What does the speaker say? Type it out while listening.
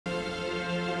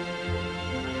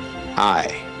I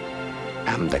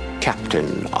am the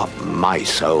captain of my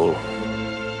soul.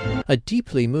 A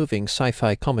deeply moving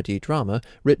sci-fi comedy drama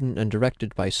written and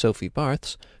directed by Sophie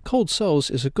Barths, Cold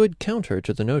Souls is a good counter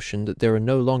to the notion that there are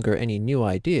no longer any new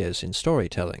ideas in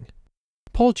storytelling.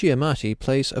 Paul Giamatti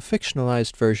plays a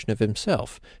fictionalized version of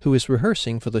himself, who is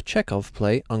rehearsing for the Chekhov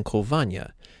play Uncle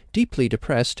Vanya. Deeply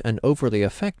depressed and overly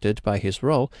affected by his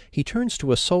role, he turns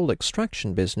to a soul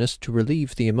extraction business to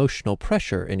relieve the emotional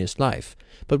pressure in his life.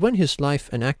 But when his life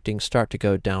and acting start to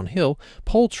go downhill,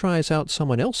 Paul tries out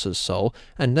someone else's soul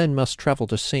and then must travel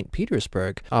to St.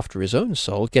 Petersburg after his own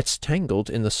soul gets tangled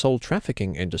in the soul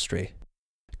trafficking industry.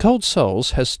 Cold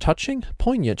Souls has touching,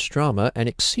 poignant drama and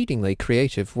exceedingly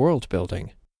creative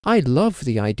world-building. I love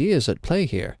the ideas at play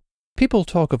here. People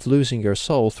talk of losing your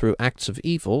soul through acts of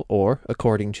evil or,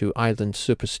 according to island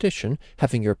superstition,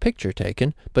 having your picture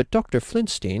taken, but Dr.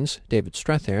 Flintstein's, David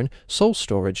Strathairn, soul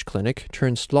storage clinic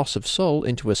turns loss of soul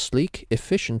into a sleek,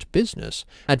 efficient business,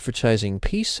 advertising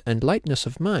peace and lightness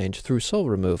of mind through soul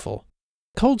removal.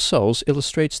 Cold Souls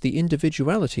illustrates the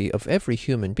individuality of every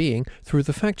human being through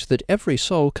the fact that every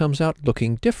soul comes out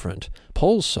looking different.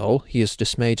 Paul's soul, he is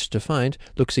dismayed to find,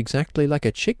 looks exactly like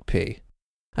a chickpea.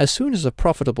 As soon as a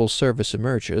profitable service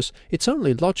emerges, it's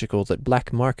only logical that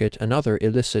black market and other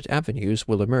illicit avenues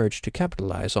will emerge to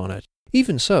capitalize on it.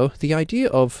 Even so, the idea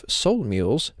of soul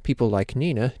mules, people like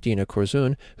Nina, Dina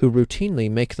Korzun, who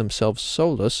routinely make themselves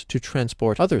soulless to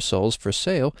transport other souls for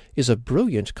sale, is a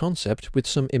brilliant concept with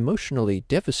some emotionally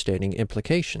devastating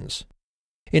implications.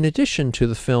 In addition to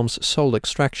the film's soul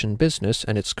extraction business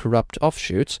and its corrupt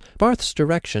offshoots, Barth's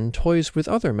direction toys with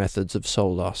other methods of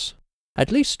soul loss.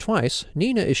 At least twice,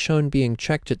 Nina is shown being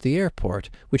checked at the airport,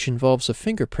 which involves a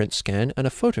fingerprint scan and a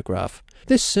photograph.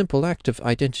 This simple act of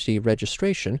identity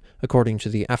registration, according to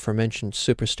the aforementioned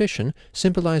superstition,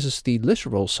 symbolizes the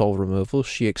literal soul removal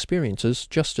she experiences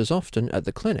just as often at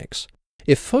the clinics.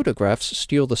 If photographs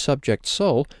steal the subject's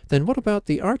soul, then what about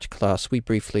the art class we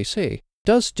briefly see?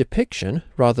 Does depiction,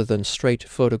 rather than straight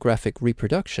photographic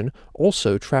reproduction,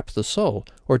 also trap the soul,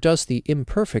 or does the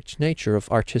imperfect nature of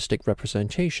artistic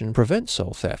representation prevent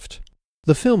soul theft?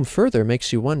 The film further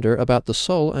makes you wonder about the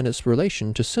soul and its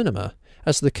relation to cinema.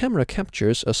 As the camera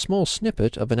captures a small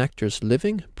snippet of an actor's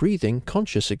living, breathing,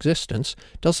 conscious existence,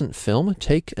 doesn't film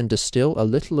take and distill a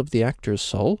little of the actor's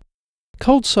soul?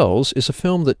 Cold Souls is a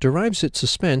film that derives its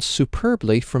suspense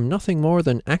superbly from nothing more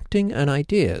than acting and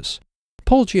ideas.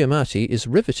 Paul Giamatti is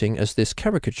riveting as this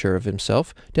caricature of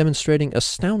himself, demonstrating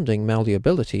astounding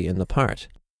malleability in the part.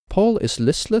 Paul is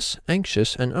listless,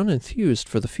 anxious, and unenthused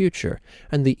for the future,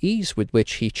 and the ease with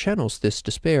which he channels this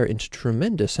despair into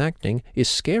tremendous acting is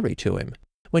scary to him.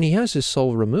 When he has his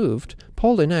soul removed,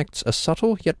 Paul enacts a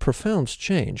subtle yet profound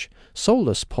change.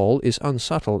 Soulless Paul is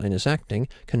unsubtle in his acting,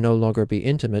 can no longer be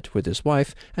intimate with his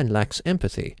wife, and lacks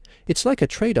empathy. It's like a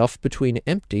trade-off between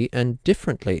empty and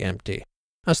differently empty.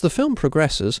 As the film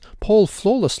progresses, Paul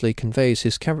flawlessly conveys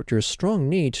his character's strong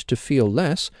need to feel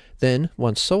less, then,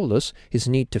 once soulless, his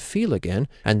need to feel again,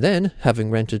 and then, having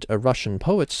rented a Russian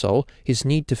poet's soul, his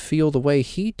need to feel the way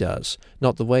he does,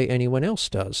 not the way anyone else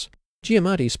does.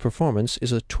 Giamatti's performance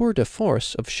is a tour de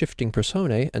force of shifting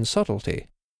personae and subtlety.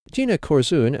 Dina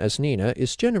Korzun as Nina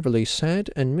is generally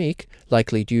sad and meek,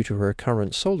 likely due to her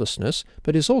current soullessness,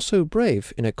 but is also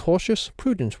brave in a cautious,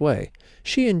 prudent way.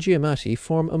 She and Giamatti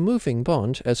form a moving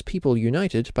bond as people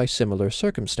united by similar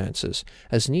circumstances,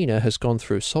 as Nina has gone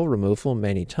through soul removal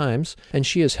many times, and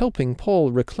she is helping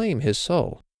Paul reclaim his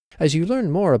soul. As you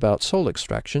learn more about soul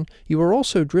extraction, you are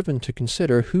also driven to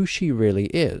consider who she really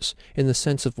is, in the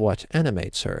sense of what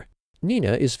animates her.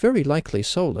 Nina is very likely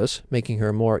soulless, making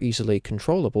her more easily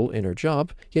controllable in her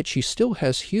job, yet she still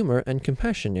has humor and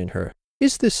compassion in her.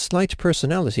 Is this slight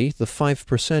personality the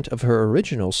 5% of her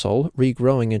original soul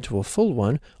regrowing into a full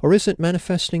one, or is it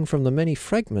manifesting from the many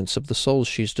fragments of the souls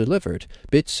she's delivered,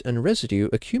 bits and residue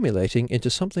accumulating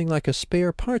into something like a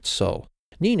spare parts soul?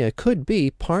 Nina could be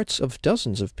parts of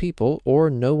dozens of people or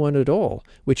no one at all,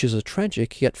 which is a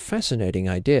tragic yet fascinating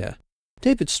idea.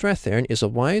 David Strathairn is a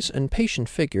wise and patient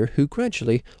figure who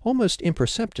gradually, almost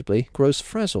imperceptibly, grows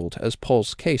frazzled as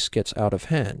Paul's case gets out of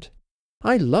hand.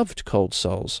 I loved Cold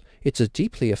Souls. It's a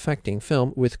deeply affecting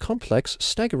film with complex,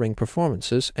 staggering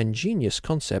performances and genius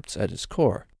concepts at its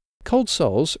core. Cold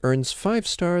Souls earns 5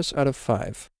 stars out of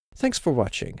 5. Thanks for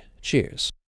watching.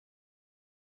 Cheers.